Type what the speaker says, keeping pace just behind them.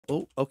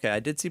Oh, okay, I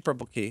did see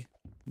purple key.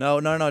 No,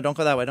 no, no, don't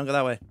go that way, don't go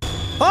that way.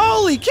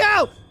 Holy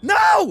cow!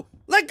 No!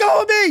 Let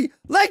go of me!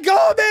 Let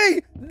go of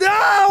me!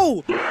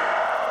 No!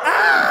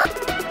 Ah!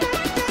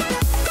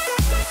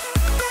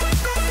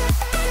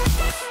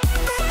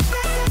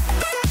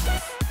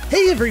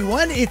 Hey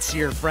everyone, it's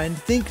your friend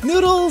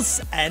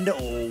Thinknoodles,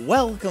 and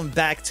welcome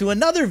back to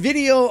another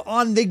video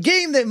on the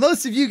game that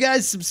most of you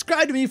guys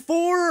subscribe to me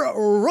for,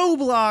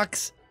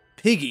 ROBLOX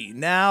Piggy.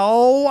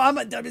 Now,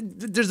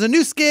 there's a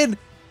new skin,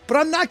 but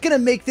I'm not gonna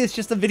make this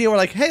just a video where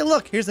like, hey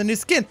look, here's a new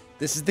skin.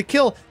 This is the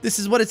kill. This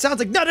is what it sounds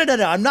like. No, no, no,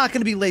 no, I'm not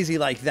gonna be lazy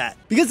like that.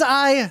 Because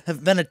I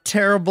have been a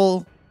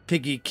terrible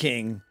piggy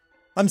king.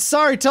 I'm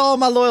sorry to all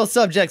my loyal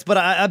subjects, but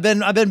I've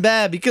been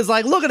bad because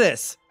like, look at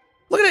this.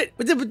 Look at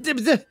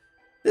it.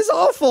 This is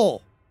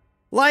awful.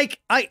 Like,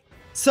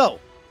 so,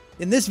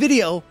 in this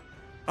video,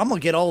 I'm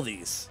gonna get all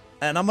these.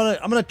 And I'm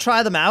gonna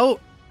try them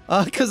out.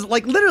 Cause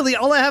like literally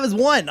all I have is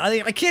one. I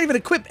can't even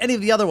equip any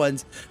of the other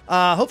ones.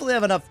 Hopefully I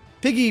have enough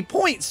piggy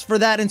points for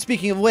that. And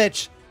speaking of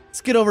which, let's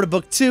get over to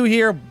book 2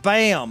 here.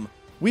 Bam.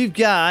 We've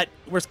got,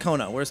 where's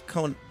KONA? Where's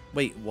KONA?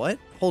 Wait, what?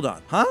 Hold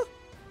on, huh?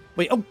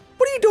 Wait, oh,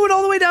 what are you doing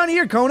all the way down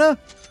here, KONA?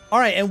 All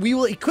right, and we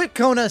will equip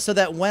KONA so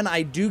that when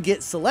I do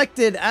get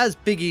selected as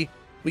Piggy,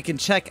 we can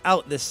check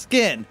out the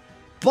skin.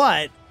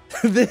 But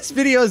this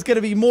video is going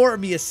to be more of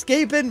me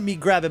escaping, me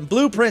grabbing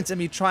blueprints, and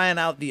me trying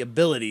out the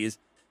abilities.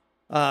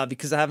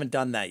 Because I haven't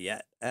done that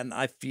yet. And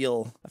I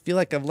feel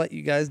like I've let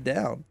you guys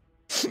down.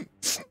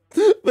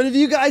 But if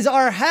you guys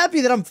are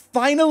happy that I'm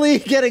finally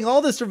getting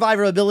all the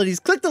survivor abilities,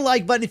 click the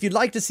like button if you'd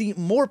like to see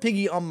more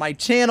Piggy on my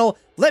channel.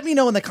 Let me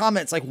know in the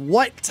comments like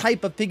what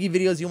type of Piggy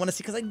videos you want to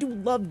see, because I do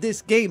love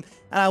this game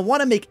and I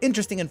want to make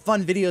interesting and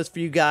fun videos for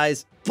you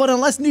guys. But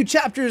unless new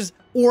chapters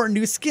or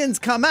new skins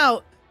come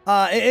out,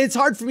 it's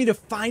hard for me to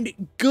find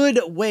good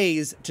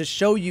ways to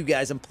show you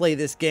guys and play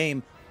this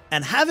game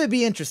and have it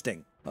be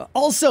interesting.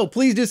 Also,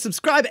 please do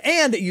subscribe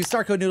and use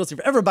star code Noodles if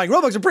you're ever buying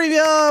Robux or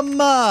Premium.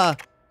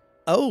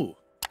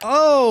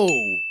 Oh,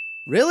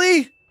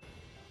 really?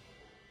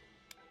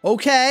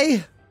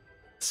 Okay.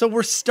 So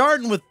we're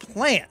starting with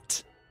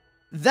plant.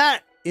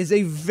 That is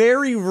a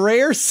very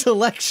rare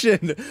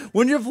selection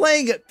when you're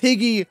playing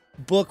Piggy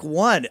Book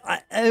 1.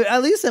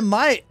 At least in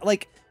my,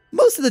 like,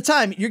 most of the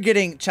time you're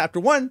getting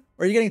chapter 1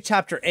 or you're getting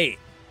chapter 8.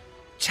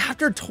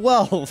 Chapter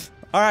 12.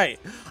 All right.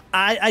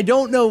 I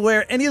don't know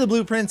where any of the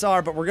blueprints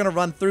are, but we're going to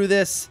run through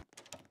this.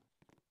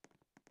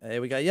 Hey,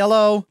 we got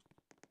yellow.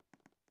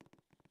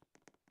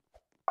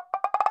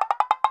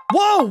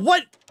 Whoa,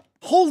 what?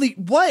 Holy,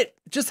 what?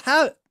 Just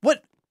how,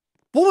 what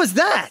was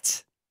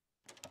that?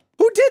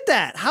 Who did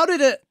that? How did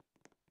it,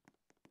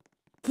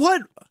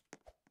 what?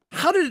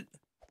 How did,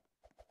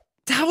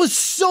 that was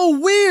so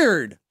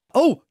weird.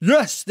 Oh,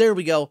 yes, there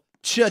we go.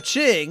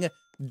 Cha-ching,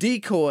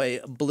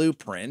 decoy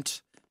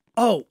blueprint.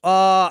 Oh,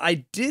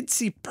 I did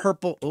see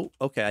purple. Oh,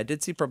 okay, I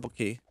did see purple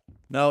key.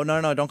 No, no,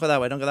 no, don't go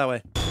that way, don't go that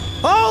way.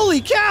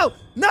 Holy cow!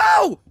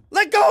 No!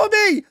 Let go of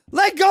me!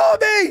 Let go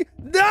of me!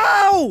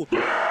 No!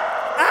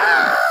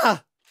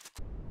 Ah!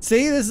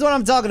 See, this is what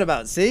I'm talking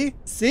about. See?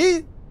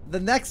 See? The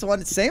next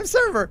one, same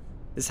server,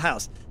 is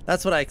house.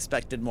 That's what I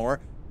expected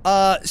more.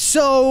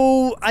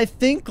 So I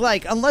think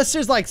like, unless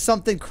there's like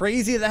something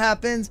crazy that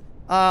happens,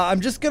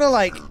 I'm just gonna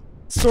like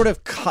sort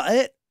of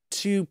cut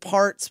to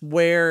parts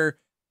where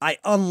I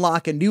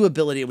unlock a new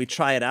ability and we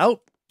try it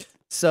out.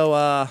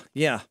 So,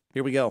 yeah,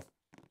 here we go.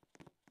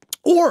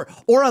 Or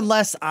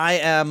unless I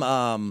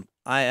am,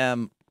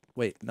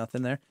 wait,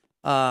 nothing there.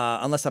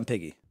 Unless I'm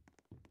Piggy.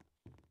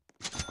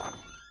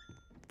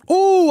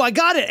 Oh, I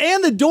got it.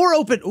 And the door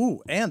opened.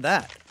 Ooh, and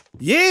that.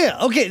 Yeah.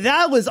 Okay.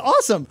 That was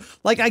awesome.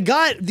 Like I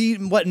got the,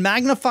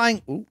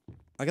 magnifying. Ooh,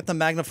 I got the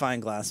magnifying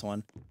glass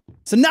one.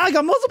 So now I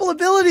got multiple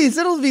abilities.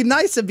 It'll be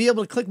nice to be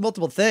able to click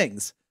multiple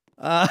things.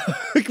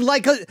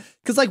 Like,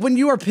 cause like when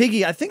you are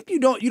Piggy, I think you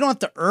don't have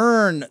to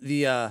earn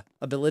the,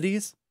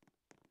 abilities.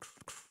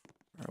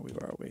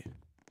 Where are we?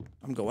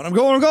 I'm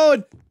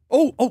going.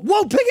 Oh,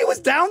 whoa, Piggy was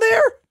down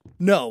there?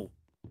 No.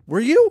 Were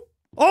you?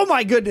 Oh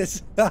my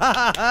goodness.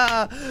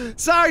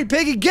 Sorry,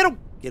 Piggy, get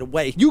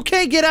away. You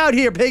can't get out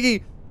here,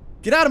 Piggy.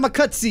 Get out of my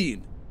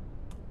cutscene.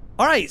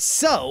 All right,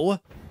 so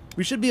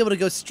we should be able to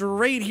go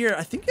straight here.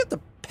 I think you have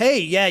to pay.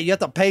 Yeah, you have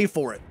to pay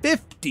for it.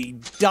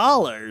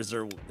 $50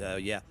 or,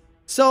 yeah.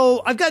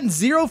 So I've gotten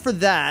 0 for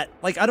that.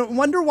 Like, I don't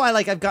wonder why,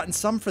 like, I've gotten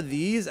some for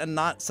these and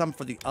not some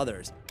for the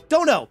others.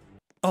 Don't know.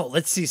 Oh,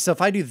 let's see. So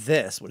if I do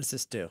this, what does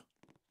this do?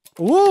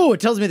 Ooh,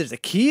 it tells me there's a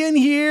key in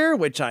here,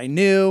 which I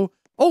knew.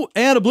 Oh,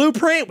 and a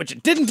blueprint, which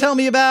it didn't tell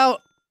me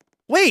about.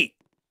 Wait.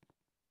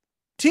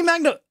 Team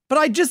Magno, but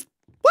I just,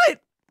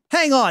 what?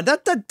 Hang on. I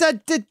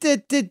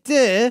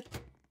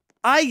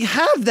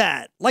have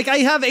that. Like, I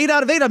have 8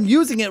 out of 8. I'm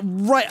using it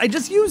right. I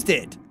just used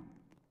it.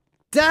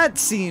 That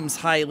seems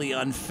highly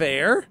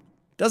unfair.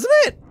 Doesn't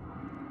it?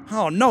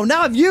 Oh no,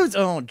 now I've used,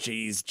 oh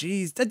geez.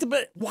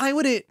 But why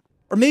would it,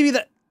 or maybe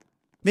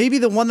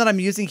the one that I'm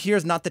using here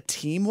is not the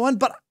team one,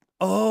 but,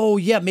 oh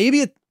yeah,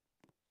 maybe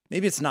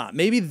it's not.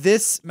 Maybe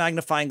this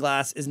magnifying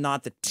glass is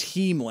not the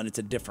team one, it's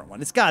a different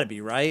one. It's gotta be,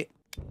 right?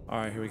 All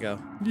right, here we go.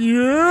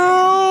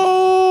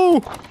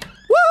 Yo!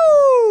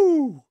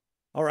 Woo!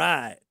 All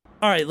right.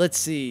 All right, let's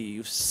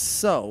see.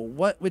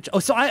 So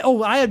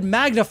I had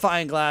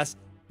magnifying glass.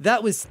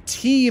 That was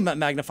team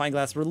magnifying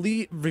glass.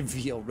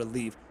 Reveal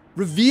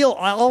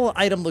all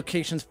item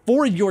locations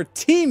for your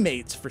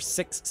teammates for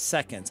 6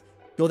 seconds.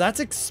 Yo,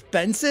 that's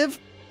expensive.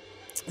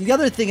 And the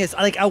other thing is,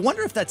 like, I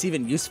wonder if that's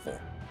even useful.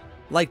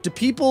 Like, are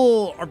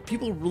people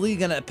really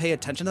gonna pay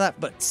attention to that?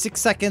 But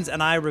 6 seconds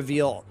and I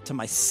reveal to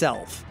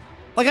myself.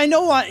 Like, I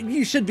know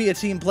you should be a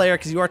team player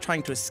because you are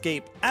trying to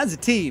escape as a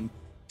team.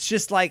 It's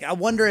just like, I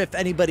wonder if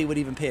anybody would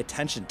even pay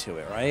attention to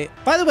it, right?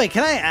 By the way,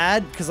 can I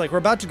add, because like we're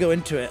about to go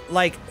into it,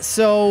 like,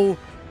 so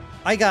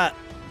I got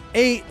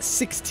 8,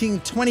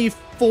 16,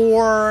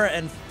 24,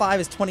 and 5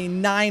 is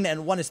 29,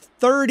 and 1 is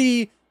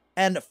 30,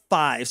 and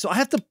 5. So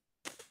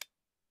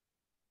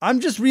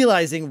I'm just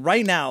realizing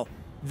right now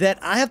that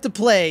I have to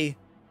play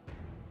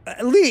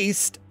at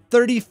least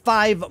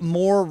 35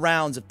 more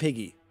rounds of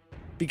Piggy,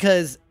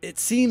 because it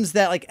seems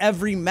that like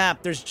every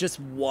map, there's just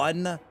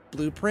one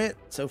blueprint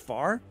so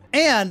far.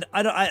 And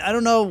I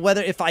don't know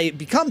whether if I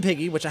become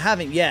Piggy, which I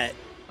haven't yet,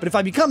 but if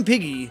I become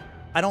Piggy,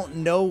 I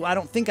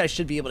don't think I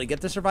should be able to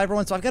get the Survivor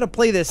one. So I've got to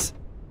play this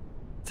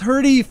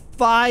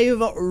 35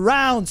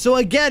 rounds. So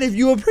again, if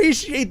you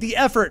appreciate the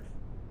effort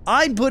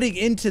I'm putting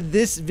into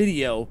this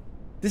video,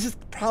 this is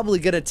probably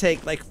going to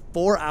take like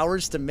 4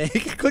 hours to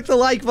make. Click the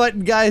like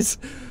button, guys.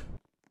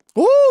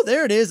 Ooh,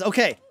 there it is.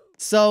 Okay.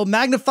 So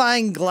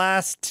magnifying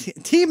glass,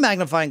 team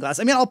magnifying glass.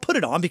 I mean, I'll put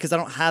it on because I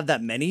don't have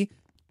that many.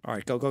 All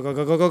right, go, go, go,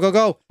 go, go, go, go,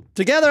 go.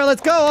 Together,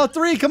 let's go. All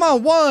 3, come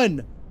on,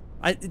 1.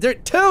 2,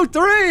 3,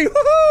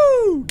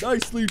 woohoo!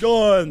 Nicely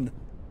done.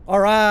 All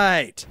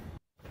right.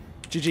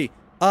 GG.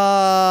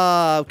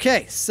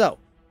 Okay, so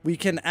we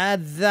can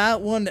add that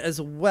one as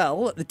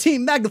well. The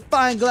team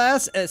magnifying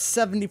glass at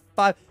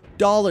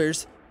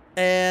 $75.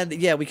 And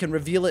yeah, we can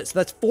reveal it. So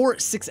that's 4,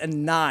 6,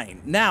 and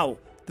 9. Now,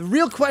 the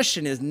real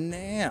question is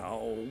now,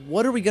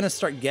 what are we going to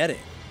start getting?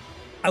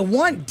 I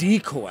want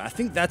decoy. I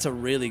think that's a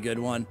really good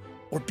one.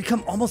 Or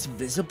become almost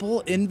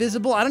visible,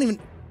 invisible. I don't even,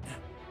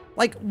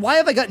 like, why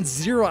have I gotten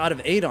 0 out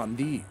of 8 on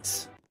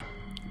these?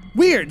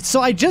 Weird. So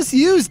I just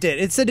used it.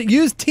 It said it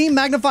used team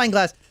magnifying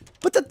glass.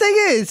 But the thing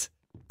is,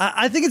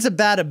 I think it's a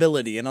bad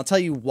ability, and I'll tell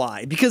you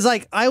why. Because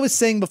like I was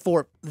saying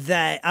before,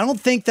 that I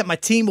don't think that my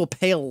team will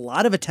pay a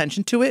lot of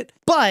attention to it.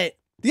 But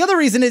the other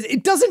reason is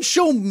it doesn't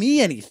show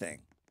me anything.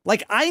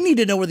 Like, I need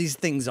to know where these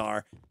things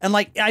are. And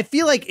like, I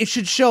feel like it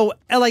should show,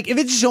 like, if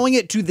it's showing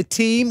it to the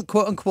team,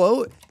 quote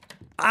unquote,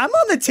 I'm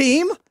on the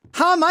team.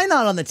 How am I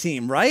not on the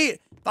team,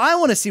 right? If I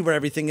want to see where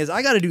everything is,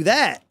 I got to do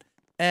that.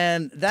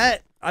 And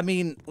that, I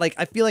mean, like,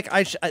 I feel like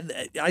I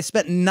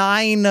spent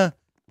 9,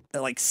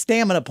 like,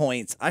 stamina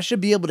points. I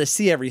should be able to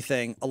see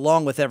everything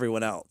along with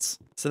everyone else.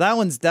 So that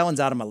one's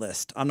out of my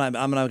list. I'm not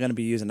going to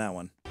be using that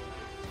one.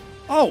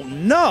 Oh,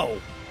 no.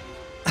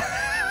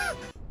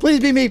 Please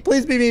be me.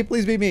 Please be me.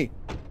 Please be me.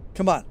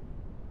 Come on.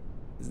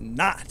 It's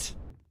not.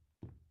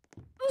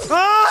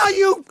 Ah,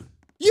 you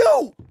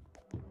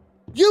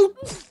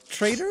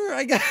traitor,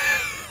 I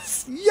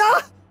guess. Yeah.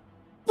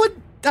 What?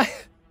 I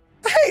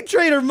hate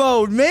traitor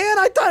mode, man.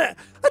 I thought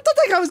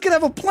that guy was gonna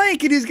have a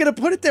plank and he's gonna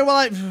put it there while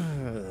I.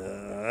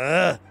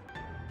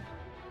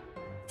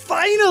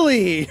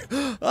 Finally.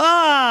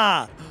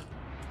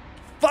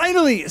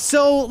 Finally.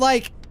 So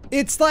like,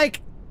 it's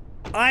like,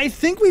 I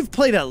think we've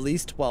played at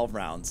least 12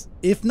 rounds,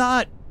 if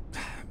not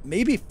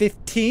maybe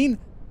 15.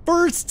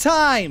 First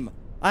time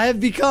I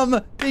have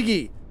become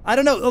Piggy. I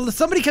don't know.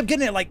 Somebody kept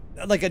getting it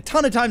like a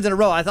ton of times in a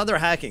row. I thought they were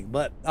hacking,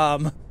 but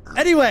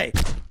anyway,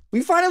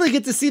 we finally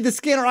get to see the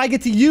skin, or I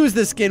get to use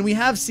the skin. We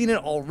have seen it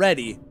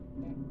already.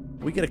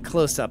 We get a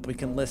close up. We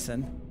can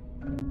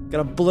listen.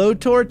 Got a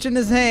blowtorch in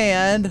his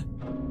hand,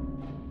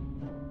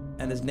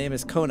 and his name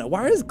is KONA.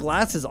 Why are his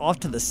glasses off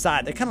to the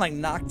side? They're kind of like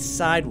knocked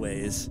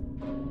sideways.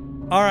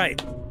 All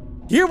right,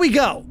 here we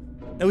go.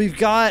 Now we've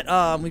got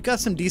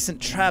some decent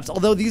traps,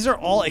 although these are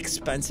all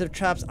expensive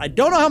traps. I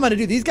don't know how I'm gonna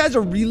do. These guys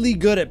are really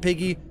good at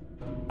Piggy.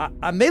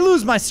 I may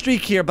lose my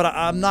streak here, but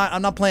I'm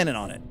not planning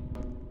on it.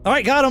 All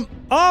right, got him.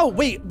 Oh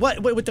wait, what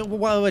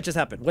just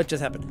happened? What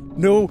just happened?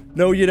 No,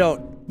 you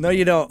don't. No,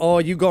 you don't. Oh,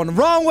 you going the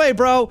wrong way,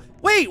 bro.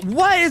 Wait,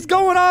 what is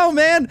going on,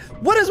 man?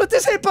 What is with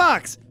this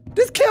hitbox?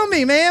 Just kill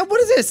me, man.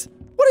 What is this?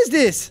 What is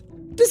this?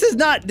 This is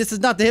not the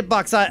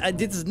hitbox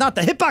this is not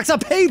the hitbox I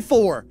paid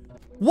for.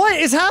 What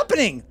is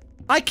happening?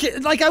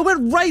 I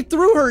went right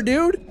through her,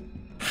 dude.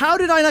 How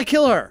did I not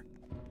kill her?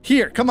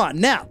 Here, come on,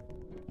 now.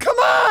 Come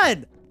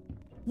on!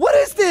 What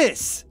is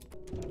this?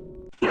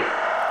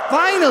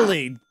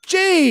 Finally,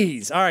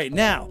 jeez. All right,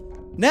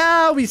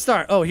 now we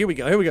start. Oh, here we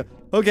go,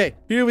 Okay,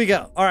 here we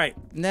go. All right,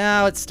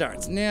 now it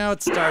starts. And, yeah,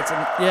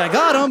 I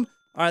got him.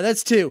 All right,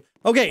 that's 2.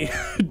 Okay,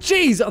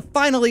 jeez,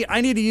 finally,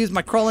 I need to use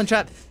my crawling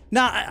trap.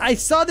 Now, I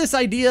saw this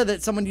idea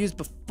that someone used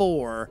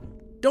before.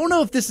 Don't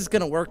know if this is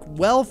gonna work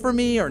well for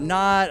me or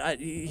not.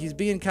 He's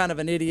being kind of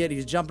an idiot.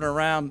 He's jumping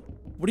around.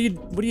 What are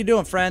you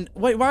doing, friend?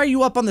 Wait, why are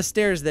you up on the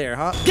stairs there,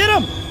 huh? Get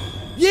him!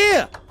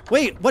 Yeah!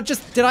 Wait, what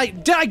just, did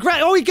I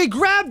grab, oh, he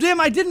grabbed him.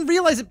 I didn't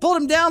realize it pulled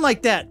him down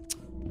like that.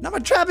 Now my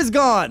trap is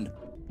gone.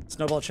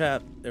 Snowball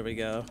trap, there we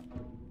go.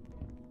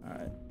 All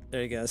right,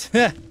 there he goes.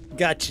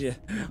 Gotcha.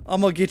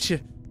 I'm gonna get you.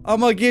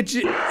 I'm gonna get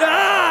you.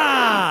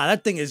 Ah,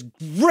 that thing is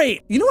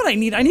great. You know what I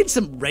need? I need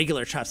some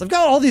regular traps. I've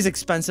got all these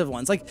expensive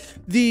ones. Like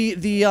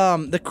the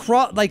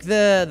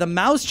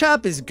mouse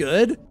trap is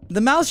good.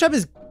 The mouse trap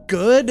is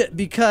good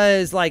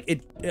because like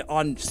it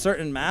on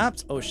certain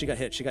maps. Oh, she got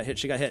hit. She got hit.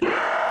 She got hit.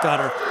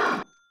 Got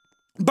her.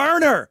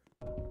 Burner.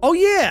 Oh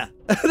yeah,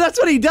 that's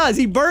what he does.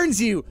 He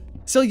burns you.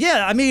 So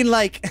yeah, I mean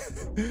like,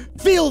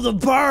 feel the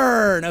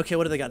burn. Okay,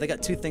 what do they got? They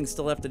got 2 things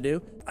still left to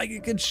do. I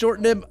can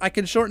shorten him. I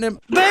can shorten him.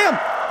 Bam!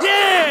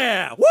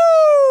 Yeah!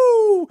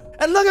 Woo!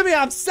 And look at me,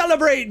 I'm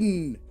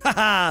celebrating.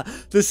 Haha,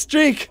 the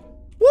streak.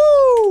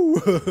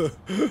 Woo!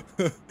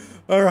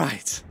 All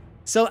right.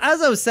 So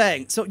as I was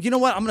saying, so you know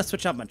what? I'm gonna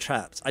switch out my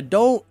traps.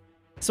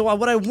 So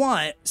what I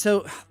want,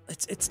 so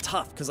it's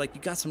tough because like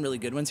you got some really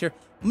good ones here.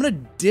 I'm gonna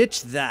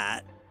ditch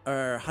that,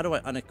 or how do I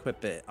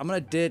unequip it? I'm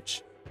gonna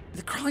ditch.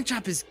 The crawling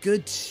trap is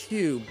good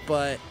too,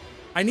 but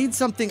I need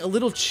something a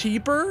little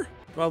cheaper.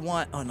 Do I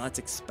want, oh no, that's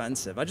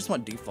expensive. I just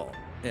want default.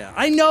 Yeah,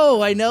 I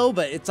know,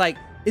 but it's like,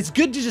 it's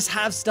good to just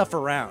have stuff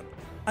around.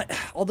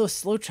 Although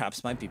slow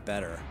traps might be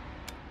better.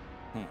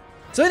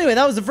 So anyway,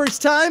 that was the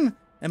first time,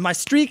 and my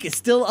streak is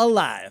still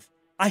alive.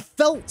 I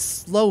felt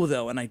slow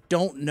though, and I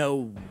don't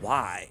know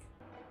why.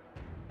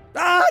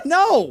 Ah,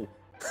 no!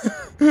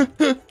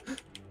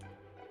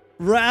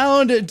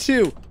 Round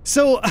 2.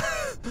 So,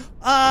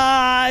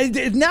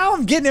 now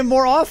I'm getting it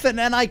more often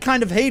and I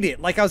kind of hate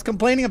it. Like I was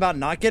complaining about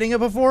not getting it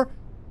before,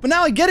 but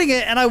now I'm getting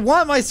it and I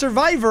want my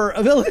survivor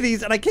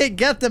abilities and I can't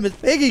get them as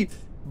Piggy,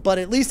 but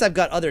at least I've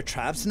got other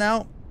traps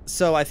now.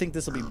 So I think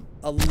this will be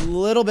a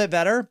little bit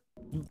better.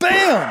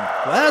 Bam!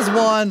 Well, that's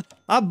one.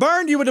 I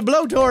burned you with a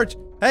blowtorch.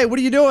 Hey, what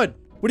are you doing?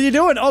 What are you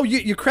doing? Oh,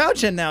 you're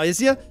crouching now,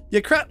 is you?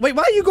 Wait,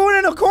 why are you going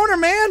in a corner,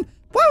 man?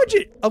 Why would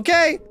you?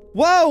 Okay.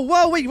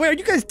 Whoa, wait, are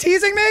you guys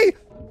teasing me?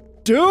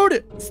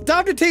 Dude,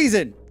 stop the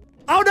teasing.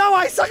 Oh no,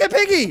 I suck at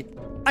Piggy.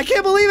 I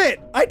can't believe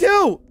it. I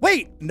do.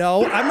 Wait,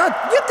 no, I'm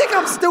not. You think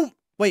I'm stupid?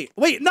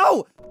 Wait,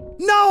 no.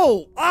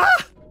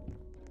 Ah!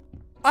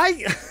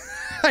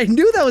 I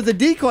knew that was a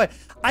decoy.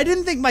 I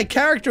didn't think my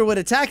character would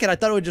attack it. I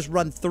thought it would just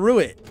run through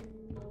it.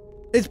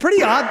 It's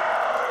pretty odd.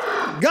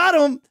 Got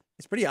him.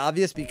 It's pretty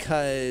obvious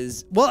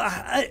because, well,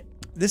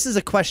 this is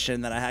a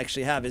question that I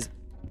actually have is,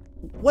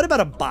 what about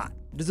a bot?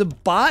 Does a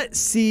bot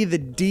see the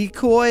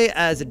decoy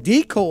as a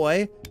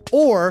decoy,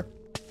 or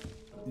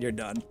you're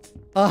done?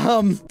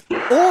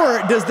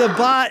 Or does the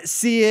bot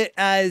see it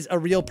as a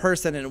real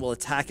person and it will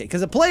attack it?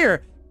 Because a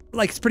player,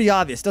 like, it's pretty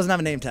obvious, doesn't have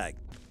a name tag.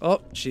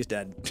 Oh, she's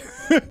dead.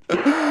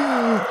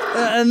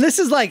 And this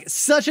is like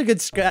such a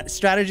good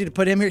strategy to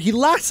put him here. He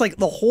lasts like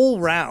the whole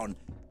round.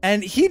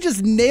 And he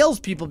just nails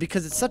people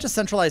because it's such a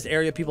centralized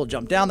area. People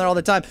jump down there all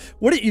the time.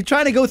 What are you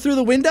trying to go through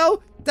the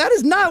window? That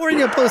is not where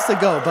you're supposed to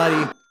go,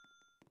 buddy.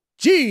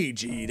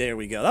 GG, there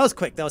we go. That was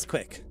quick,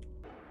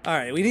 All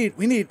right, we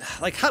need,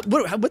 like,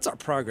 what's our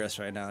progress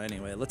right now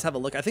anyway? Let's have a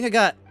look. I think I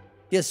got,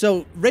 yeah,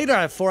 so radar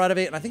I have 4 out of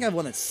 8, and I think I have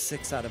one that's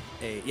 6 out of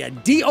 8. Yeah,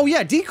 oh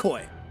yeah,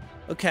 decoy.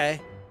 Okay.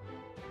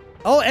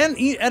 Oh, and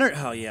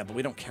oh yeah, but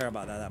we don't care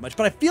about that much.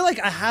 But I feel like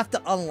I have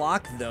to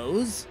unlock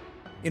those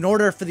in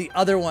order for the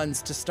other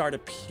ones to start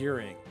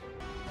appearing.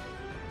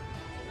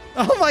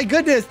 Oh my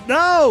goodness,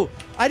 no!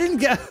 I didn't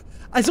get,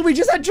 so we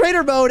just had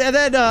trader mode, and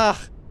then, all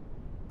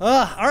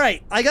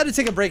right, I got to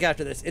take a break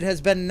after this. It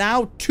has been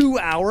now 2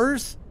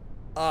 hours.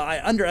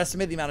 I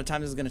underestimate the amount of time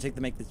this is going to take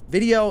to make this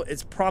video.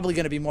 It's probably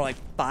going to be more like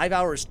 5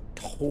 hours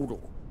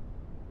total.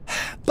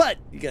 But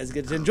you guys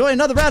get to enjoy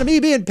another round of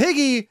me being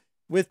Piggy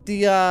with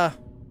the,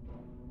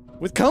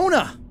 with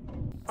KONA.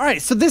 All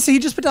right, so he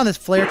just put down this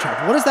flare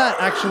trap. What does that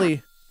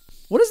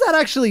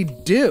actually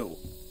do?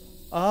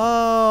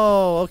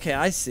 Oh, okay,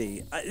 I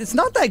see. It's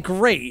not that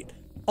great.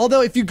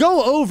 Although if you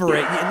go over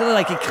it,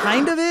 like it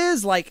kind of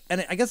is, like,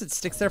 and I guess it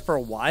sticks there for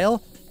a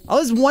while. I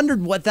always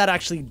wondered what that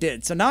actually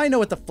did. So now I know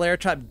what the flare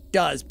trap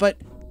does, but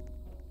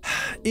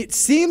it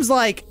seems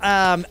like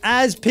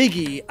as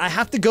Piggy, I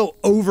have to go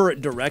over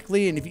it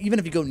directly. And even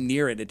if you go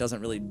near it, it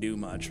doesn't really do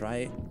much,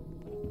 right?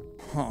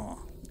 Huh.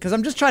 Because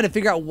I'm just trying to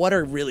figure out what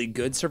are really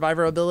good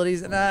survivor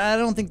abilities. And I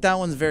don't think that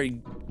one's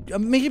very,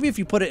 maybe if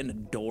you put it in a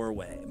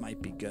doorway, it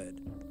might be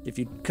good.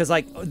 Because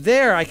like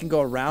there, I can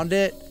go around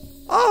it.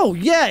 Oh,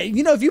 yeah,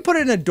 you know, if you put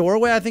it in a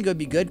doorway, I think it would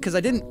be good because I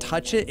didn't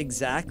touch it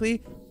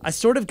exactly. I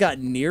sort of got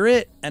near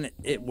it and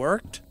it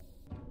worked.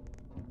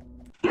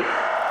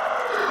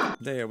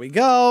 There we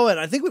go. And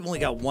I think we've only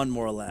got one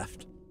more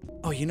left.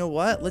 Oh, you know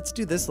what? Let's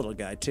do this little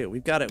guy too.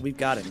 We've got it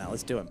now.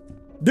 Let's do him.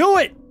 Do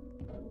it!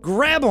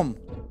 Grab him.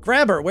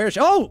 Grab her. Where is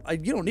she? Oh,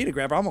 you don't need to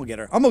grab her. I'm gonna get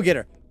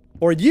her.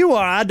 Or you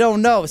are. I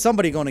don't know.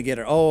 Somebody gonna get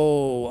her.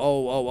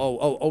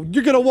 Oh,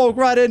 you're gonna walk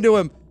right into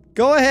him.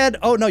 Go ahead.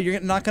 Oh, no, you're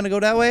not gonna go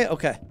that way?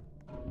 Okay.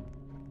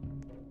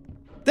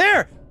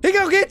 There! He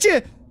gonna get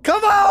you!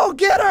 Come on,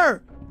 get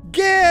her!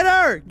 Get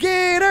her!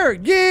 Get her!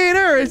 Get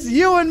her! It's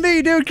you and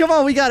me, dude. Come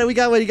on, we got it. We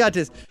got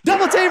this.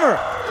 Double tamer!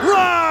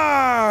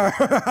 Roar!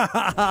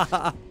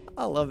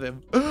 I love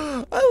him.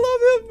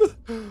 I love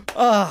him.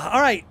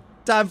 All right,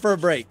 time for a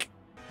break.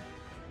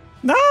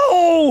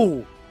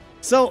 No!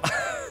 So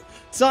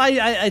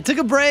I took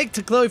a break,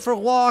 took Kloï for a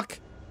walk,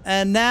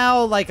 and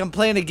now like I'm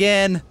playing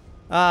again.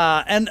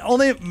 And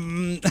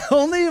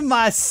only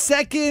my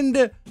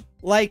second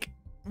like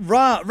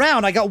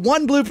round. I got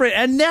one blueprint,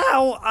 and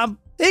now I'm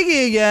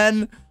piggy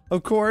again.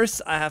 Of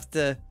course, I have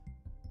to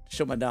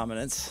show my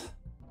dominance.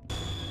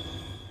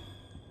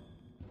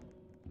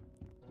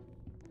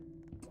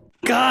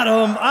 Got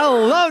him! I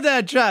love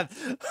that trap.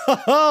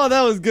 Oh,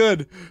 that was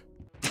good.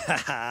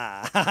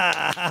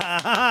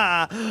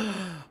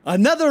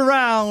 Another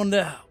round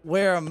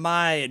where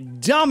my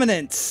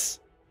dominance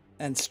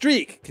and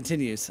streak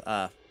continues.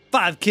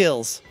 5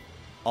 kills,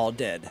 all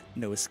dead,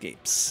 no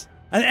escapes.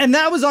 And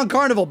that was on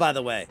Carnival, by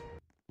the way.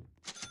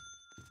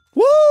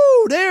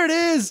 Woo! There it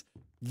is.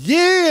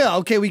 Yeah.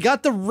 Okay, we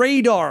got the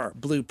radar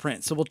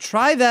blueprint, so we'll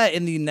try that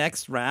in the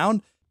next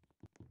round.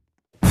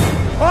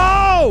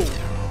 Oh!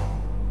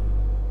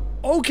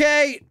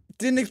 Okay,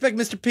 didn't expect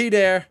Mr. P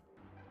there.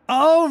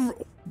 Oh,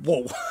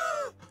 whoa.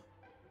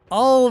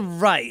 All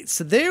right,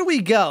 so there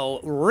we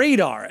go,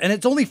 radar, and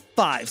it's only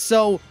 5.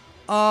 So,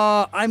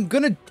 I'm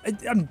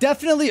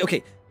definitely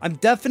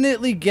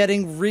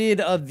getting rid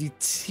of the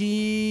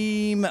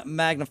team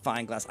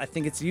magnifying glass. I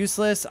think it's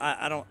useless.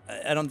 I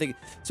don't think.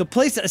 So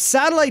place a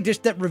satellite dish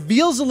that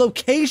reveals the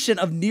location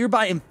of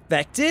nearby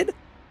infected.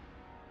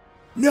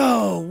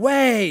 No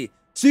way.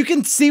 So you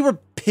can see where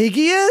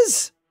Piggy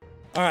is?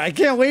 All right, I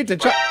can't wait to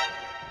try.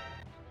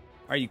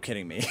 Are you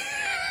kidding me?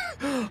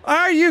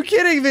 Are you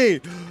kidding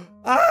me?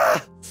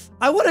 Ah,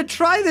 I want to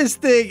try this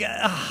thing.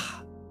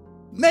 Ah,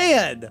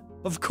 man,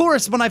 of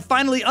course, when I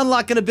finally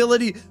unlock an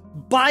ability,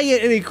 buy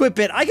it and equip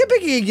it, I get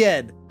Piggy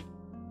again.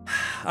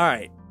 All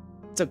right,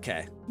 it's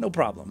okay. No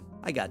problem.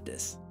 I got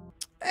this.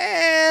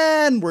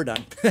 And we're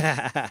done.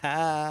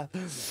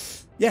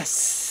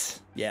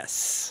 Yes,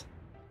 yes.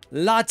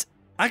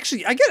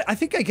 Actually,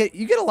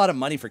 you get a lot of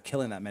money for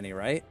killing that many,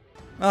 right?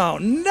 Oh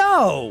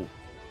no!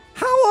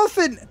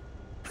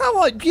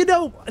 You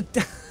know,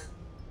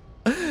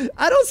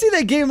 I don't see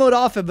that game mode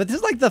often, but this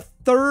is like the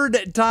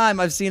 3rd time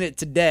I've seen it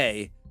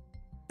today.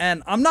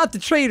 And I'm not the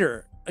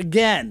traitor.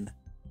 Again.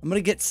 I'm gonna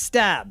get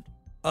stabbed.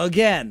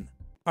 Again.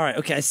 All right,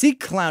 okay, I see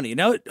Clowny.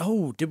 Now,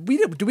 oh, did we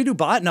do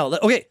bot? No,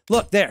 okay,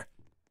 look, there.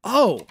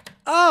 Oh,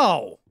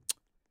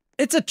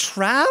 it's a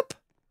trap?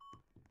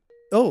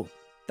 Oh,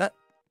 but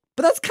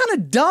that's kind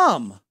of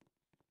dumb.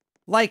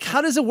 Like,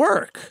 how does it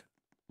work?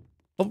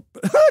 Oh,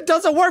 it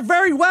doesn't work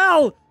very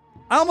well.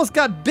 I almost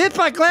got bit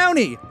by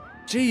Clowny.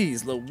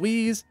 Jeez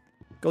Louise.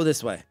 Go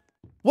this way.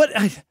 What?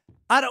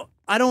 I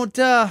don't,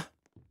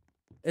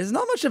 there's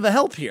not much of a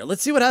help here.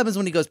 Let's see what happens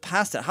when he goes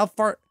past it. How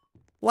far,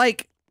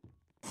 like,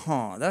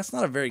 that's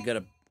not a very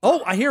good,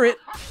 oh, I hear it.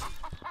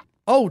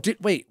 Oh,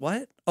 wait,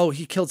 what? Oh,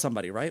 he killed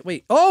somebody, right?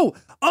 Wait, oh,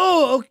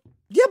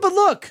 yeah, but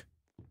look.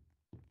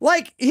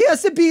 Like, he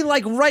has to be,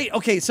 like, right.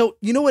 Okay, so,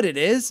 you know what it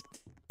is?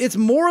 It's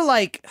more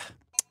like,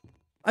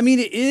 I mean,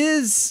 it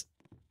is,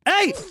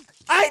 hey,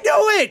 I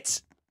knew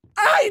it!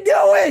 I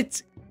knew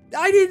it!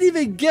 I didn't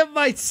even get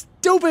my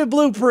stupid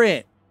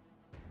blueprint.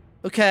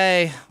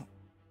 Okay,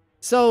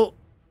 so,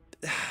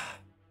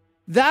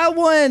 that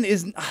one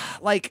is,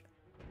 like,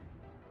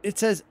 it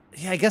says,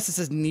 yeah, I guess it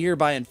says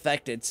nearby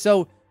infected.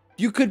 So,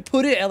 you could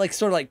put it at, like,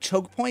 sort of like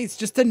choke points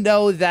just to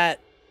know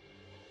that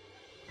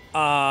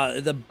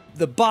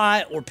the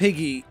bot or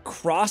Piggy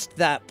crossed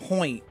that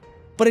point,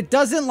 but it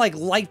doesn't like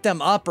light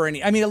them up or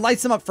any. I mean, it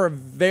lights them up for a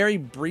very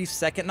brief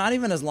second, not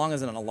even as long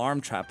as an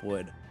alarm trap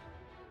would.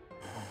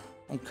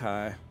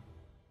 Okay,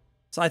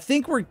 so I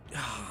think we're,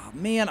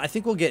 man, I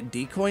think we'll get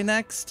decoy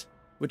next,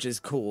 which is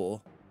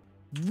cool.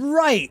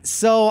 Right,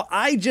 so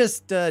I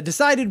just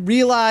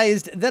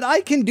realized that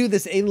I can do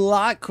this a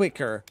lot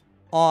quicker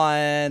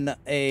on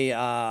a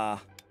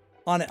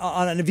on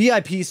a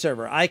VIP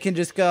server. I can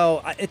just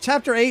go,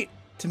 chapter 8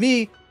 to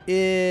me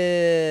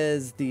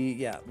is the,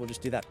 yeah, we'll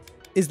just do that,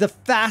 is the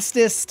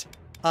fastest,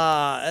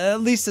 at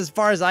least as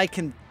far as I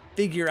can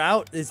figure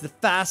out, is the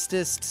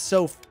fastest.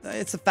 So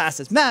it's the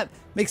fastest map.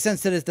 Makes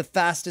sense that it's the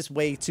fastest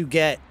way to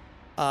get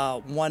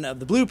one of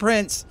the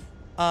blueprints.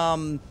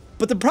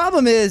 But the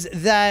problem is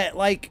that,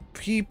 like,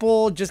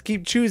 people just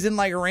keep choosing,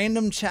 like,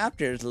 random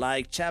chapters,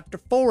 like chapter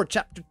 4,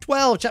 chapter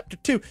 12, chapter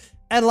 2.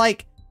 And,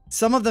 like,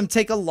 some of them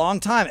take a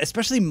long time,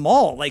 especially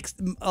mall. Like,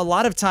 a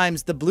lot of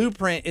times the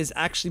blueprint is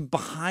actually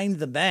behind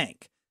the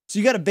bank. So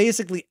you got to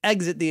basically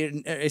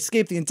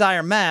escape the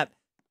entire map.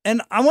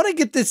 And I want to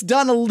get this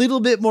done a little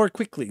bit more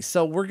quickly.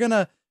 So we're going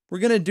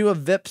to do a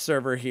VIP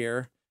server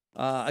here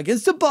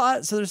against a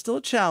bot. So there's still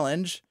a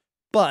challenge,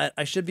 but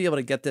I should be able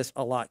to get this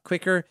a lot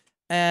quicker.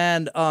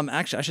 And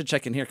actually, I should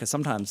check in here because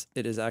sometimes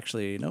it is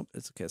actually, nope,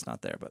 it's okay, it's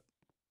not there, but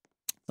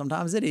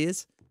sometimes it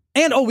is.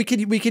 And oh, we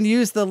can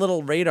use the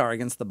little radar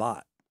against the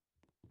bot.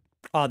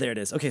 Oh, there it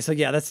is. Okay, so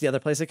yeah, that's the other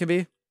place it could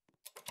be.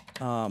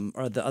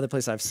 or the other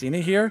place I've seen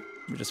it here.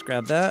 Let me just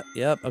grab that.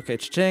 Yep. Okay.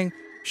 Cha-ching.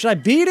 Should I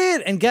beat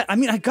it and get? I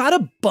mean, I got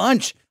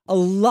a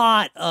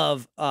lot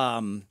of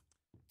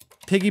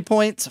piggy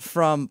points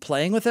from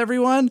playing with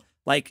everyone.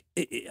 Like,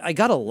 I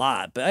got a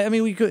lot, but I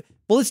mean, we could.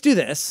 Well, let's do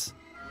this.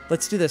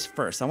 Let's do this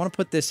first. I want to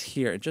put this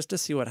here just to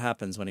see what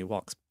happens when he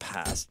walks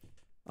past.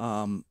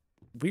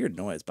 Weird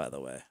noise, by the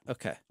way.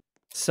 Okay.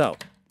 So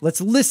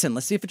let's listen.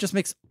 Let's see if it just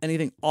makes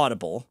anything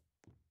audible.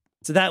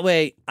 So that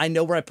way I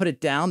know where I put it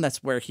down.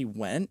 That's where he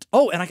went.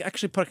 Oh, and I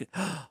actually put it.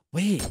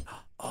 Wait.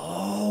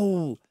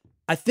 Oh,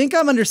 I think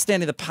I'm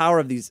understanding the power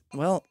of these.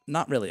 Well,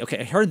 not really. Okay.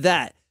 I heard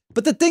that.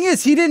 But the thing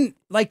is, he didn't,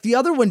 like, the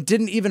other one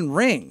didn't even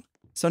ring.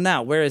 So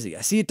now, where is he?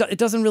 I see it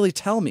doesn't really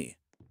tell me.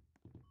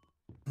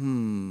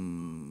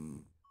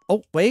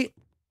 Oh, wait.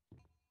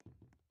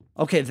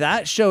 Okay,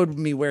 that showed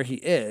me where he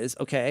is.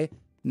 Okay,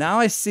 now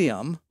I see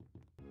him.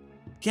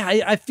 Yeah,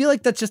 I feel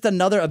like that's just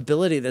another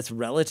ability that's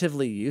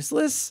relatively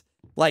useless.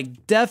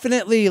 Like,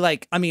 definitely,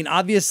 like, I mean,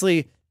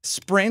 obviously,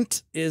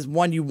 sprint is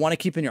one you want to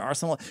keep in your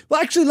arsenal. Well,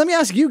 actually, let me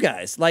ask you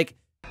guys, like,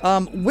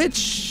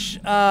 which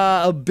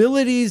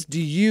abilities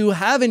do you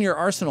have in your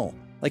arsenal?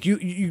 Like,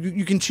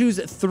 you can choose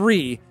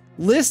 3.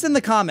 List in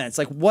the comments,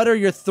 like, what are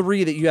your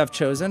 3 that you have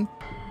chosen?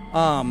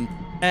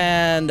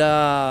 And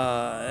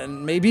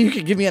maybe you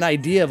could give me an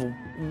idea of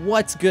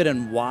what's good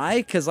and why,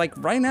 because, like,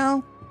 right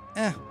now,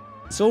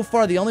 so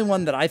far, the only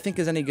one that I think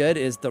is any good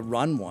is the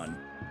run one,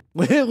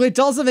 which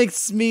also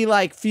makes me,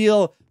 like,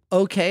 feel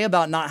okay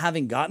about not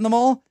having gotten them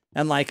all,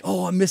 and, like,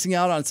 oh, I'm missing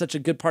out on such a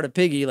good part of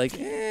Piggy, like,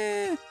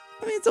 I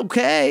mean, it's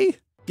okay.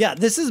 Yeah,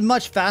 this is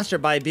much faster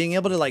by being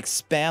able to, like,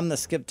 spam the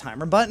skip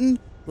timer button.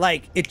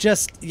 Like, it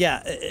just,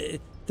 yeah,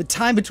 the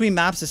time between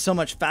maps is so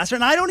much faster,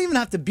 and I don't even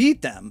have to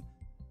beat them.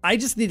 I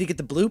just need to get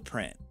the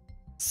blueprint.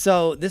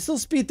 So this will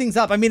speed things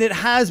up. I mean, it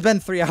has been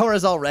 3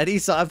 hours already,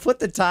 so I've put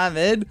the time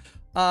in.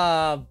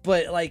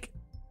 But, like,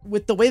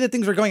 with the way that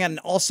things are going on, and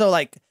also,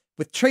 like,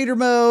 with trader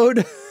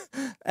mode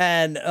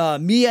and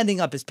me ending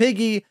up as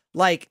Piggy,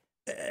 like,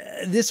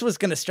 this was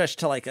gonna stretch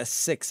to, like, a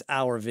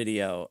 6-hour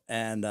video.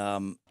 And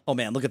oh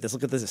man, look at this,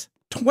 look at this.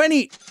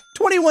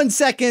 21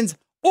 seconds.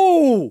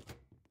 Oh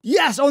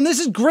yes. Oh, and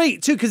this is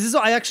great too, because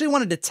I actually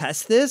wanted to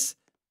test this.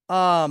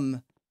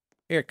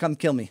 Here, come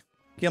kill me.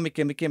 Kill me.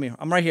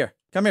 I'm right here.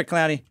 Come here,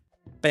 Clowny.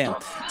 Bam.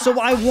 So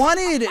I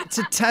wanted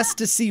to test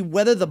to see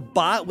whether the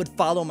bot would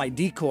follow my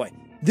decoy.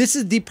 This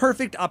is the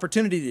perfect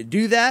opportunity to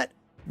do that.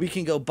 We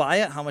can go buy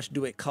it. How much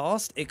do it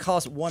cost? It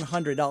costs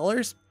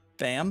 $100.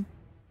 Bam.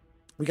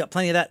 We got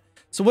plenty of that.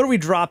 So what are we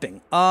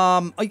dropping?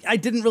 I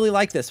didn't really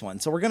like this one.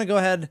 So we're going to go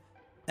ahead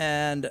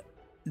and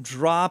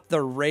drop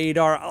the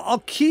radar.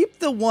 I'll keep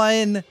the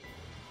one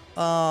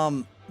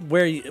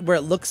where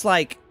it looks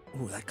like,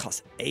 ooh, that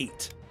costs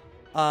 8.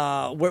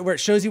 Where it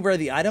shows you where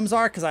the items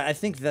are, because I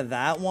think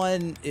that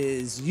one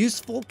is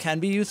useful, can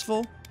be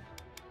useful,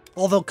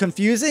 although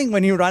confusing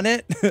when you run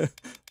it,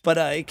 but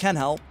it can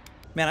help.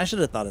 Man, I should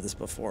have thought of this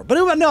before, but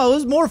no, it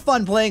was more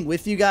fun playing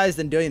with you guys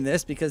than doing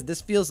this, because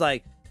this feels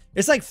like,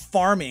 it's like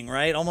farming,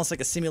 right? Almost like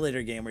a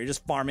simulator game where you're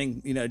just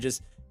farming, you know,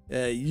 just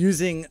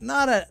using,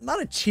 not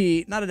a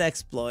cheat, not an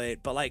exploit,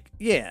 but like,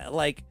 yeah,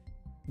 like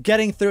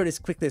getting through it as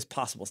quickly as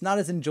possible. It's not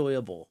as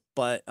enjoyable,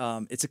 but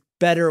it's a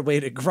better way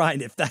to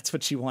grind if that's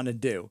what you want to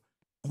do.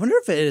 I wonder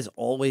if it is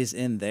always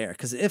in there,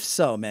 because if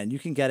so, man, you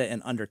can get it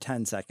in under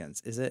 10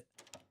 seconds. Is it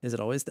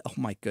always? Oh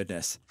my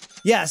goodness.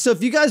 Yeah, so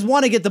if you guys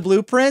want to get the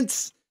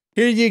blueprints,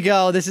 here you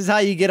go. This is how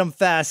you get them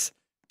fast.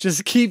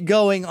 Just keep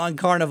going on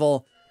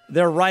Carnival.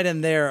 They're right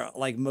in there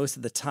like most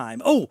of the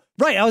time. Oh,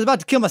 right, I was about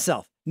to kill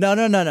myself. No.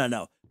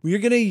 We're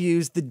going to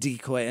use the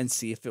decoy and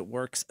see if it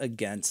works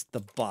against the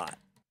bot.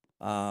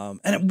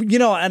 And you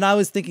know, and I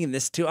was thinking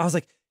this too. I was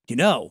like, you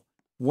know,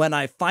 when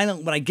I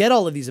get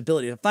all of these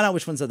abilities, I find out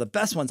which ones are the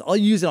best ones, I'll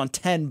use it on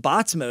 10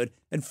 bots mode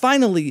and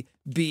finally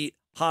beat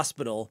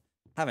Hospital.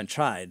 Haven't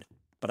tried,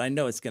 but I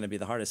know it's going to be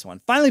the hardest one.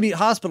 Finally beat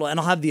Hospital and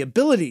I'll have the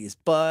abilities,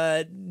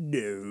 but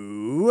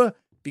no,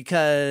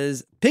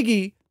 because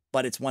Piggy,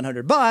 but it's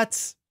 100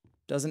 bots,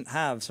 doesn't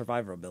have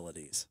survivor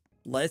abilities.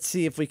 Let's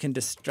see if we can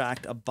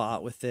distract a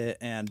bot with it,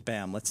 and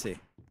bam, let's see.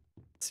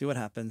 See what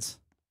happens.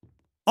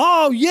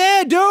 Oh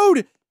yeah,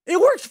 dude! It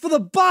works for the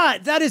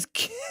bot! That is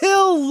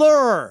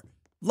killer!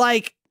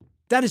 Like,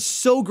 that is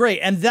so great.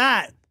 And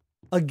that,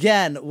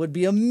 again, would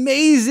be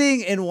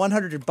amazing in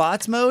 100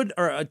 bots mode,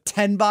 or a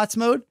 10 bots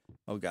mode.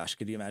 Oh gosh,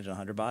 could you imagine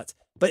 100 bots?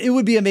 But it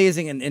would be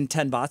amazing in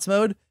 10 bots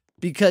mode,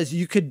 because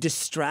you could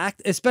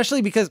distract,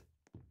 especially because,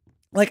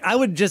 like, I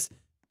would just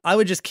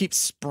keep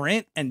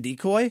sprint and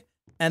decoy,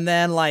 and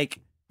then, like,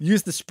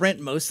 use the sprint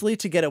mostly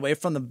to get away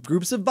from the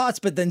groups of bots.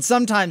 But then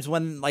sometimes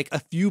when, like, a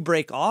few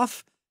break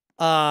off,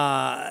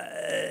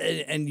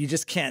 and you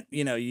just can't,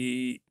 you know,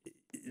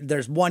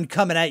 there's one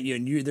coming at you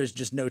and there's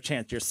just no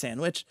chance you're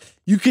sandwiched,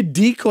 you could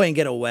decoy and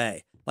get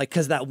away, like,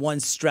 because that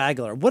one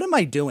straggler. What am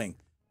I doing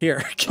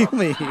here? Kill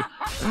me.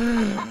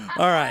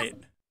 All right.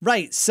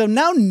 Right. So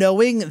now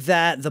knowing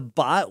that the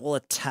bot will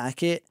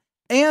attack it,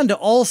 and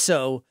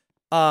also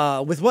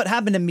with what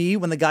happened to me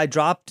when the guy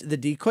dropped the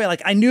decoy,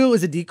 like, I knew it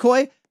was a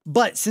decoy,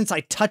 But since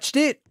I touched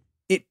it,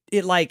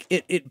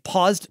 it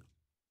paused.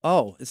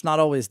 Oh, it's not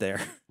always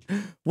there.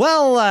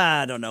 Well,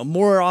 I don't know.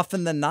 More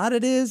often than not,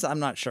 it is. I'm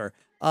not sure.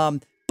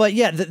 But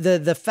yeah,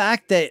 the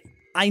fact that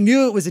I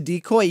knew it was a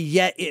decoy,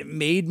 yet it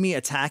made me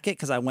attack it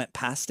because I went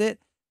past it.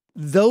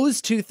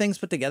 Those two things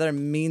put together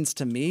means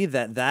to me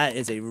that that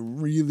is a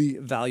really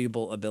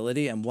valuable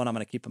ability and one I'm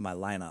going to keep in my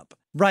lineup.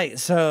 Right.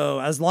 So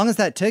as long as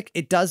that tick,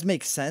 it does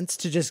make sense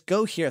to just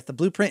go here. If the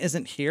blueprint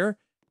isn't here,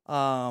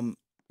 and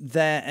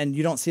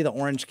you don't see the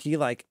orange key,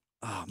 like,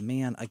 oh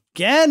man,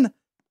 again,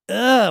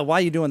 ugh, why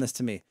are you doing this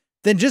to me?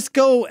 Then just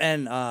go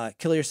and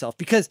kill yourself,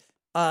 because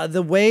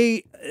the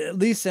way, at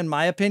least in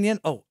my opinion,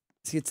 oh,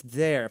 see, it's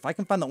there. If I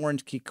can find the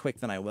orange key quick,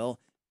 then I will.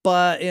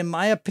 But in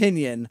my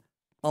opinion,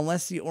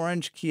 unless the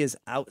orange key is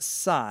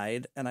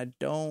outside and I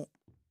don't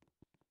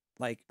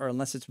like, or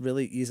unless it's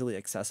really easily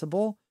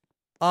accessible,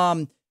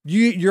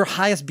 your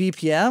highest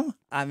BPM,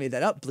 I made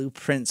that up,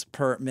 blueprints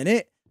per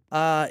minute,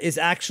 is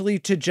actually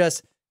to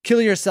just kill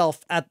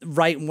yourself at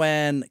right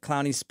when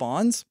Clowny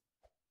spawns,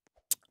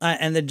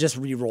 and then just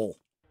re-roll.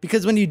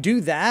 Because when you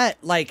do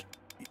that, like,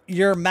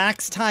 your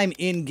max time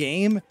in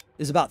game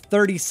is about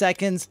 30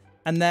 seconds.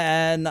 And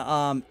then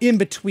in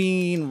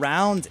between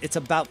rounds, it's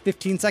about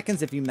 15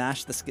 seconds if you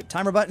mash the skip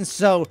timer button.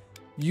 So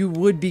you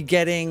would be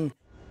getting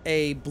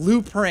a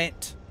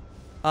blueprint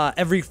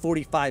every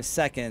 45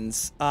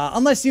 seconds,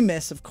 unless you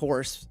miss, of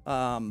course.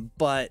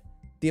 But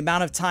the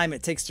amount of time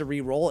it takes to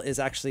re-roll is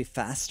actually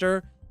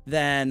faster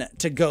than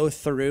to go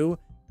through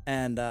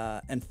and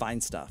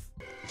find stuff.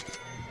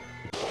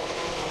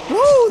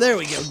 Woo, there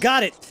we go.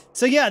 Got it.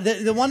 So yeah,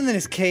 the one in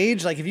his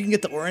cage, like if you can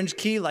get the orange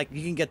key, like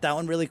you can get that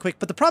one really quick.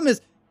 But the problem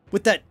is,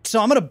 with that, so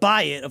I'm going to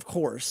buy it, of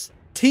course.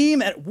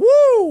 Team at,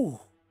 woo!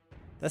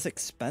 That's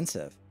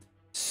expensive.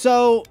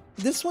 So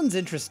this one's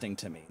interesting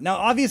to me. Now,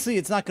 obviously,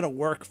 it's not going to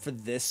work for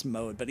this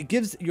mode, but it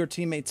gives your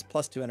teammates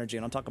 +2 energy,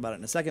 and I'll talk about it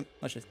in a second.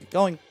 Let's just keep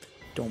going.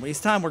 Don't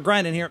waste time. We're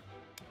grinding here.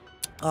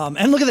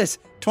 And look at this.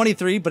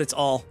 23, but it's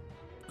all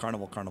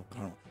carnival.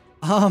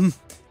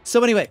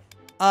 So anyway,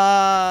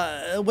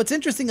 what's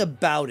interesting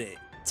about it,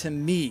 to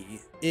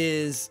me,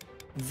 is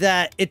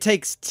that it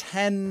takes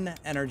 10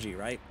 energy,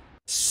 right?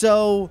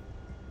 So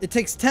it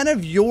takes 10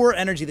 of your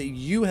energy that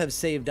you have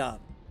saved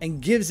up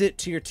and gives it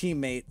to your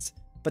teammates,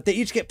 but they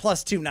each get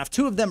 +2. Now, if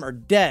 2 of them are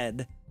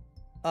dead,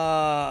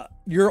 and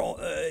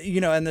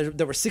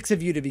there were 6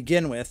 of you to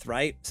begin with,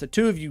 right? So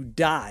 2 of you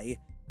die.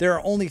 There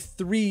are only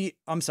 3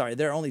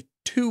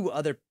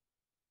 other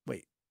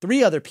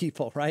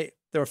people, right?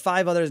 There were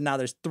 5 others. Now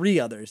there's 3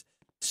 others.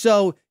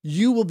 So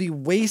you will be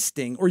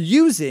wasting or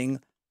using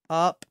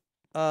up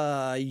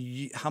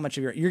how much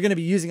of you're going to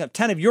be using up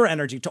 10 of your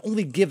energy to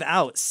only give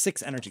out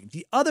 6 energy.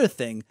 The other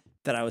thing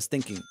that I was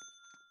thinking,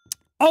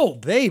 oh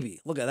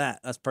baby, look at that.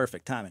 That's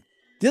perfect timing.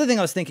 The other thing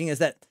I was thinking is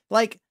that,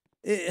 like,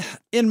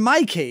 in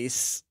my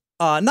case,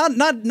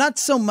 not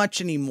so much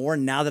anymore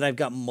now that I've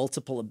got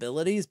multiple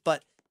abilities,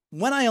 but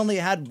when I only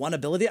had one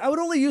ability, I would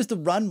only use the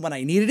run when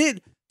I needed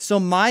it.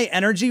 So my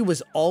energy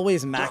was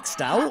always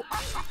maxed out.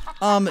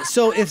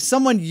 So if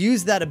someone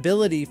used that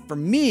ability for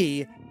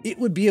me, it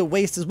would be a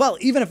waste as well.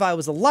 Even if I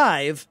was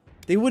alive,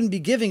 they wouldn't be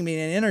giving me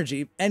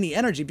any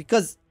energy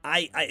because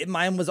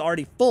mine was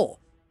already full.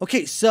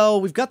 Okay, so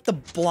we've got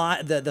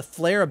the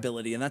flare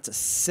ability, and that's a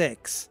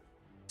 6.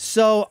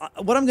 So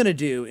what I'm gonna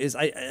do is,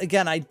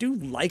 I do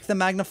like the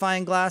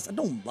magnifying glass. I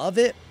don't love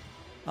it,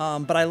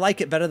 but I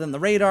like it better than the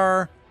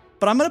radar.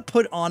 But I'm gonna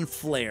put on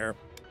flare,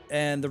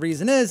 and the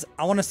reason is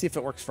I want to see if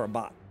it works for a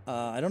bot.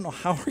 I don't know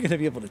how we're gonna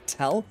be able to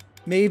tell.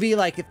 Maybe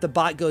like if the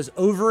bot goes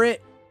over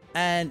it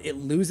and it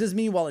loses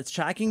me while it's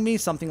tracking me,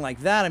 something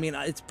like that. I mean,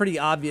 it's pretty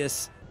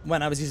obvious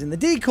when I was using the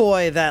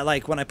decoy that,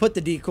 like, when I put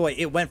the decoy,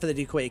 it went for the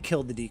decoy, it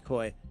killed the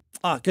decoy.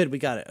 Ah, good, we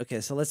got it. Okay,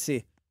 so let's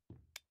see.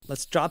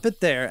 Let's drop it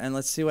there and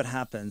let's see what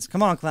happens.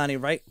 Come on,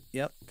 Clowny, right?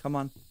 Yep, come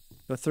on.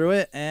 Go through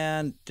it,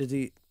 and does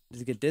he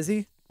get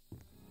dizzy?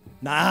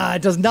 Nah,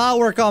 it does not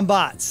work on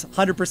bots.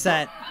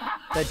 100%.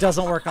 That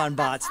doesn't work on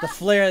bots. The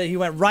flare, he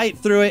went right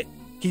through it.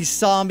 He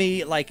saw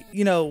me, like,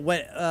 you know,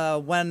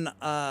 when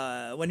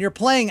you're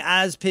playing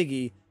as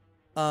Piggy,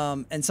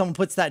 and someone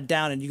puts that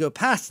down and you go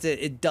past it,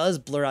 it does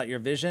blur out your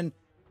vision,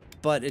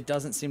 but it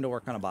doesn't seem to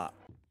work on a bot.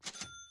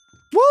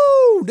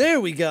 Woo! There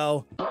we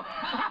go.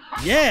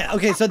 Yeah,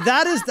 okay, so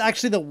that is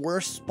actually the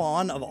worst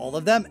spawn of all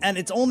of them, and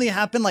it's only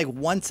happened like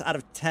once out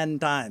of 10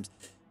 times.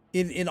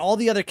 In all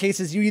the other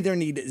cases, you either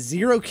need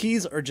 0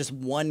 keys or just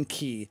 1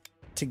 key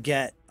to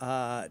get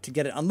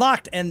it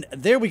unlocked. And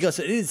there we go.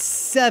 So it is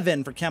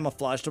 7 for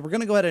camouflage. So we're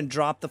gonna go ahead and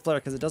drop the flare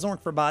because it doesn't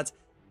work for bots.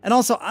 And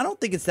also, I don't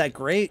think it's that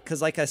great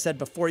because, like I said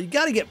before, you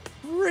got to get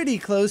pretty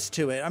close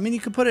to it. I mean, you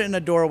could put it in a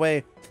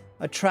doorway,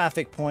 a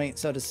traffic point,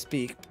 so to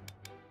speak.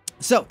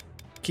 So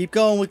keep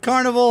going with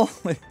Carnival.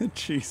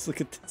 Jeez, look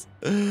at this.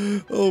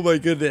 Oh my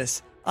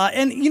goodness.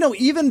 And you know,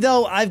 even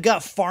though I've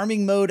got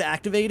farming mode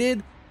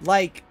activated,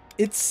 like,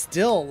 it's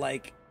still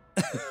like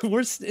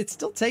it's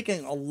still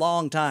taking a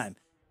long time.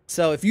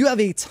 So if you have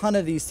a ton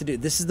of these to do,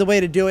 this is the way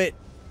to do it.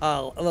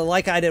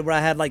 Like I did, where I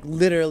had like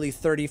literally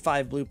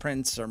 35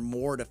 blueprints or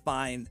more to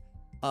find.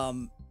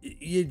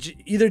 You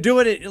either do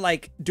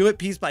it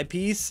piece by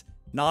piece,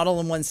 not all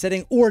in one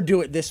sitting, or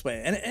do it this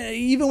way. And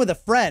even with a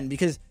friend,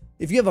 because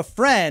if you have a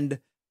friend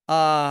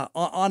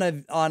on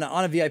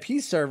a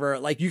VIP server,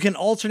 like you can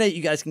alternate.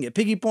 You guys can get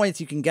piggy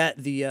points. You can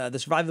get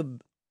the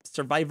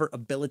survivor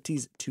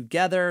abilities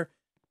together.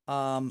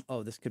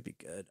 Oh, this could be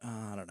good.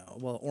 I don't know.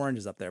 Well, orange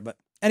is up there, but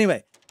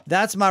anyway,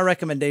 that's my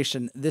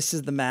recommendation. This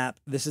is the map.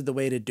 This is the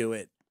way to do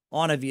it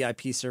on a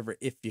VIP server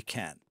if you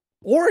can.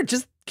 Or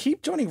just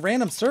keep joining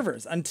random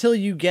servers until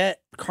you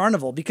get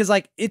Carnival, because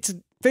like it's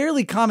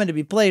fairly common to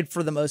be played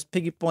for the most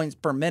piggy points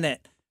per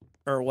minute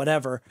or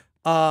whatever.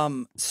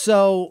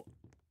 So,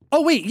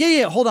 oh wait,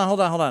 yeah, hold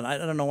on. I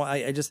don't know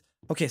why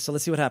okay, so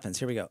let's see what happens.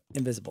 Here we go.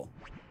 Invisible.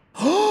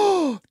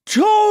 Oh,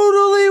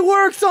 totally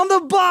works on the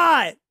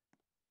bot.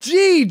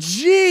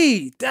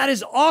 GG. That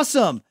is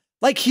awesome.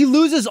 Like he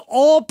loses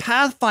all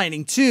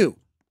pathfinding too.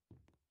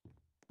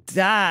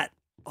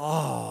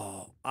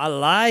 Oh, I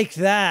like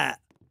that.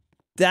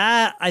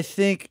 I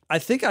think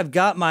I've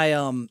got my,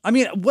 I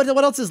mean, what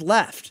else is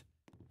left?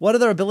 What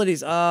other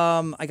abilities?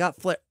 I got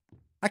flare.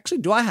 Actually,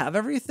 do I have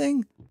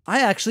everything? I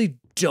actually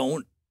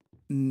don't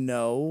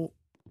know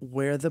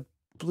where the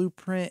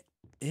blueprint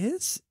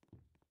is.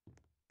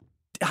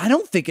 I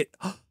don't think it,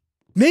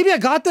 maybe I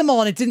got them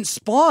all and it didn't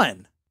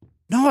spawn.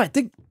 No, I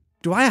think,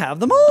 do I have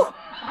them all?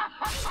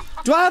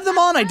 Do I have them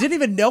all and I didn't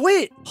even know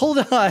it? Hold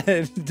on.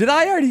 Did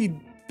I already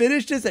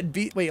finish this and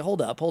beat, wait,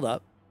 hold up.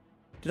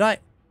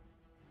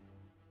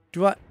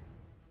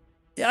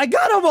 Yeah, I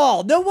got them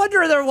all. No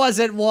wonder there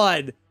wasn't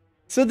one.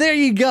 So there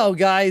you go,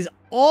 guys.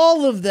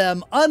 All of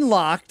them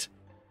unlocked.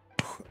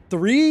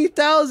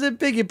 3,000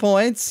 piggy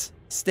points.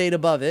 Stayed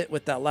above it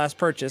with that last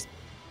purchase.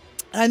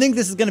 And I think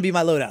this is going to be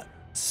my loadout.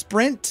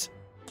 Sprint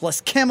plus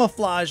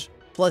camouflage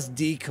plus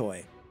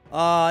decoy.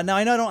 Now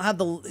I know I don't have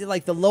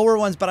the lower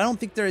ones, but I don't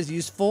think they're as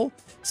useful.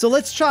 So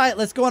let's try it.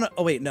 Let's go on.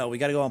 Oh wait, no, we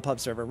got to go on pub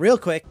server real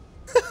quick.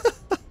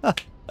 I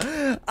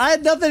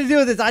had nothing to do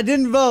with this. I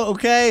didn't vote.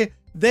 Okay.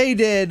 They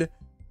did.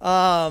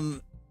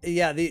 So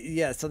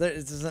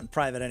this isn't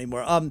private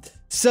anymore.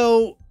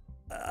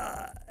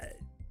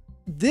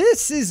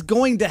 This is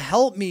going to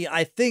help me,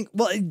 I think.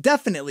 Well,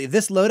 definitely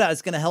this loadout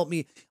is going to help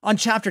me on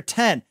chapter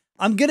 10.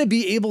 I'm going to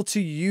be able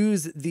to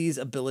use these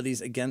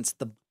abilities against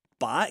the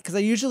bot because I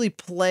usually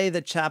play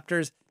the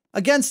chapters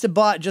against a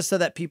bot just so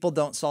that people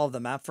don't solve the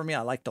map for me.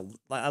 I like to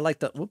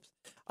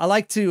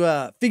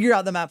figure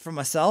out the map for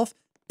myself,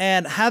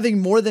 and having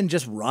more than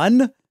just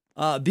run,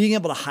 being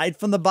able to hide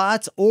from the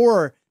bots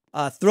or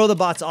throw the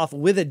bots off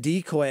with a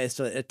decoy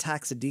so it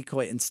attacks a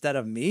decoy instead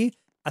of me,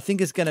 I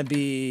think is going to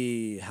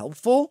be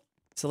helpful.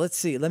 So let's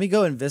see. Let me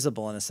go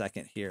invisible in a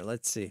second here.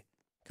 Let's see.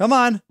 Come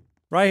on.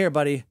 Right here,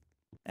 buddy.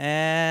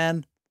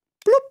 And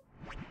bloop.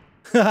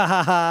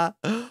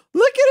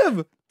 Look at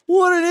him.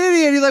 What an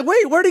idiot. He's like,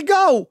 wait, where'd he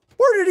go?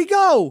 Where did he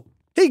go?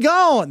 He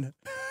gone.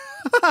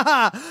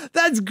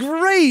 That's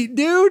great,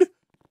 dude.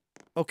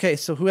 Okay,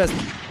 so who has...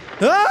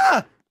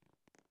 Ah!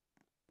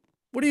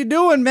 What are you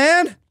doing,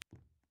 man?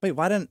 Wait,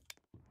 why didn't...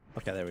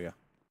 Okay, there we go.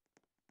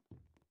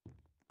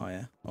 Oh,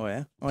 yeah. Oh,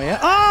 yeah. Oh, yeah.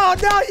 Oh,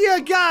 no,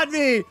 you got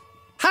me.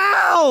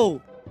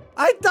 How?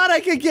 I thought I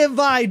could get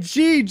by.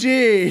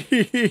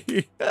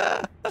 GG.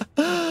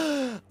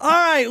 All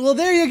right, well,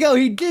 there you go.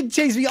 He did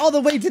chase me all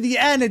the way to the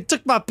end and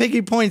took my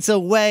piggy points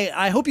away.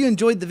 I hope you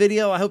enjoyed the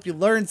video. I hope you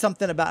learned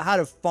something about how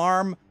to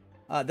farm.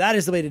 That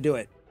is the way to do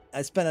it.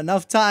 I spent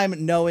enough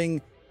time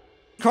knowing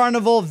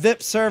Carnival,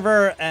 VIP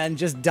server, and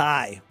just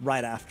die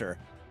right after.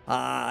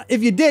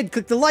 If you did,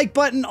 click the like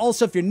button.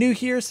 Also, if you're new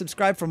here,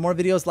 subscribe for more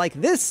videos like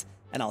this,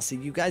 and I'll see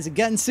you guys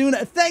again soon.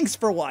 Thanks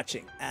for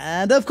watching.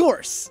 And of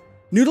course,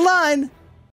 Noodle line.